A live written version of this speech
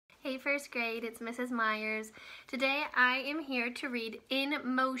Hey first grade, it's Mrs. Myers. Today I am here to read In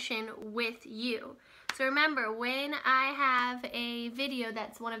Motion with you. So remember, when I have a video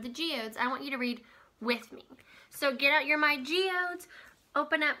that's one of the geodes, I want you to read with me. So get out your My Geodes,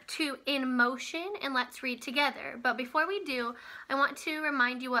 open up to In Motion, and let's read together. But before we do, I want to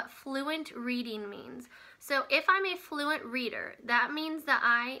remind you what fluent reading means. So if I'm a fluent reader, that means that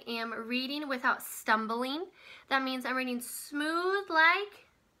I am reading without stumbling. That means I'm reading smooth like,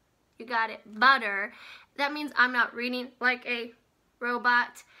 you got it, butter. That means I'm not reading like a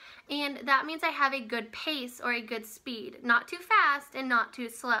robot. And that means I have a good pace or a good speed, not too fast and not too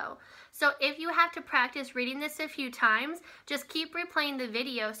slow. So if you have to practice reading this a few times, just keep replaying the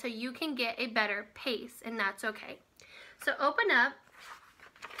video so you can get a better pace, and that's okay. So open up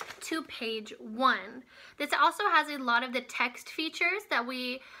to page 1. This also has a lot of the text features that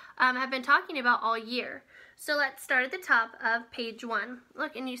we have been talking about all year. So let's start at the top of page 1.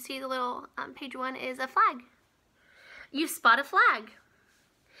 Look, and you see the little page 1 is a flag. You spot a flag.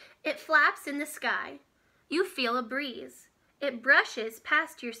 It flaps in the sky. You feel a breeze. It brushes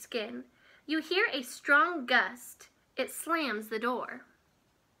past your skin. You hear a strong gust. It slams the door.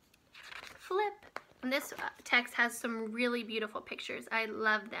 Flip. And this text has some really beautiful pictures. I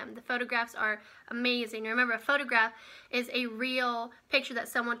love them. The photographs are amazing. Remember, a photograph is a real picture that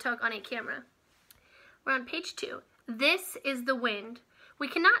someone took on a camera. We're on page 2. This is the wind. We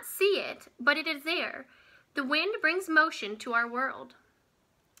cannot see it, but it is there. The wind brings motion to our world.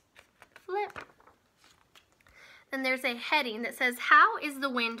 Flip. Then there's a heading that says, how is the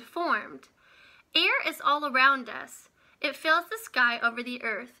wind formed? Air is all around us. It fills the sky over the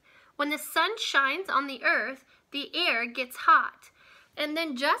earth. When the sun shines on the earth, the air gets hot. And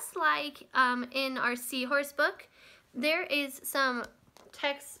then just like in our seahorse book, there is some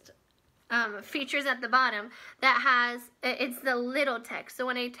text features at the bottom that has, it's the little text. So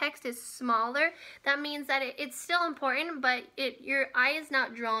when a text is smaller, that means that it's still important, but your eye is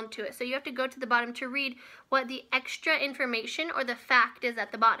not drawn to it. So you have to go to the bottom to read what the extra information or the fact is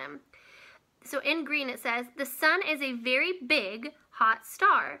at the bottom. So in green it says, the sun is a very big, hot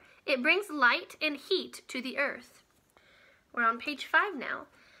star. It brings light and heat to the earth. We're on page 5 now.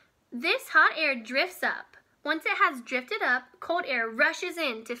 This hot air drifts up. Once it has drifted up, cold air rushes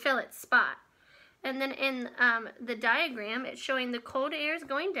in to fill its spot. And then in the diagram, it's showing the cold air is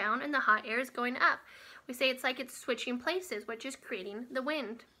going down and the hot air is going up. We say it's like it's switching places, which is creating the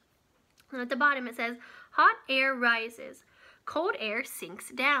wind. And at the bottom it says, hot air rises, cold air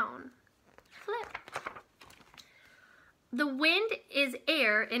sinks down. Flip. The wind is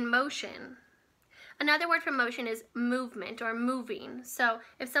air in motion. Another word for motion is movement or moving. So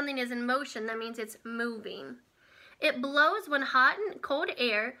if something is in motion, that means it's moving. It blows when hot and cold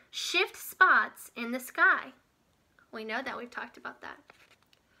air shift spots in the sky. We know that, we've talked about that.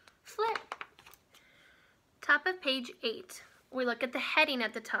 Flip. Top of page 8. We look at the heading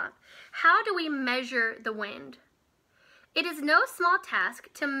at the top. How do we measure the wind? It is no small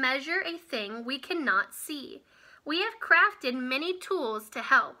task to measure a thing we cannot see. We have crafted many tools to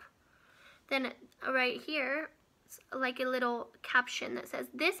help. Then right here, like a little caption that says,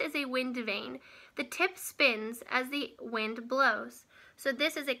 this is a wind vane. The tip spins as the wind blows. So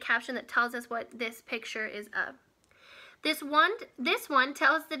this is a caption that tells us what this picture is of. This one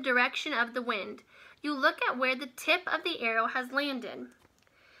tells the direction of the wind. You look at where the tip of the arrow has landed.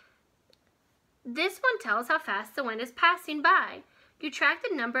 This one tells how fast the wind is passing by. You track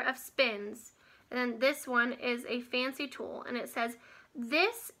the number of spins. And then this one is a fancy tool, and it says,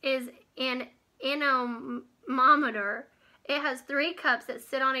 this is an anemometer. It has 3 cups that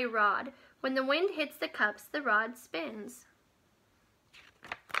sit on a rod. When the wind hits the cups, the rod spins.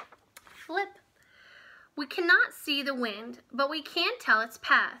 Flip. We cannot see the wind, but we can tell its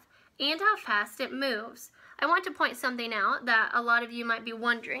path and how fast it moves. I want to point something out that a lot of you might be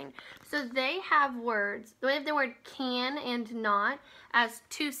wondering. So they have words, they have the word can and not as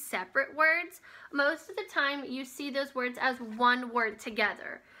 2 separate words. Most of the time you see those words as one word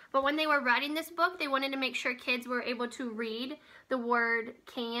together. But when they were writing this book, they wanted to make sure kids were able to read the word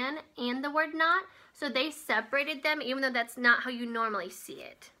can and the word not. So they separated them, even though that's not how you normally see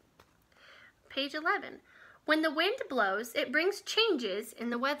it. Page 11. When the wind blows, it brings changes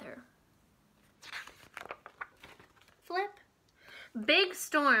in the weather. Flip. Big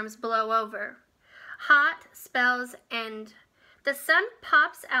storms blow over. Hot spells end. The sun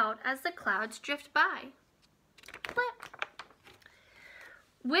pops out as the clouds drift by. Flip.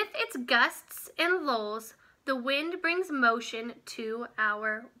 With its gusts and lulls, the wind brings motion to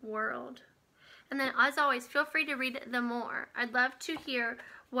our world. And then, as always, feel free to read the more. I'd love to hear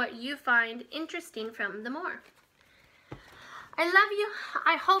what you find interesting from the more. I love you.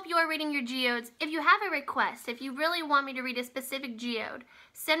 I hope you are reading your geodes. If you have a request, if you really want me to read a specific geode,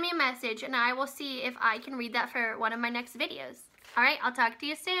 send me a message and I will see if I can read that for one of my next videos. Alright, I'll talk to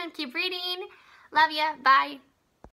you soon. Keep reading. Love ya. Bye.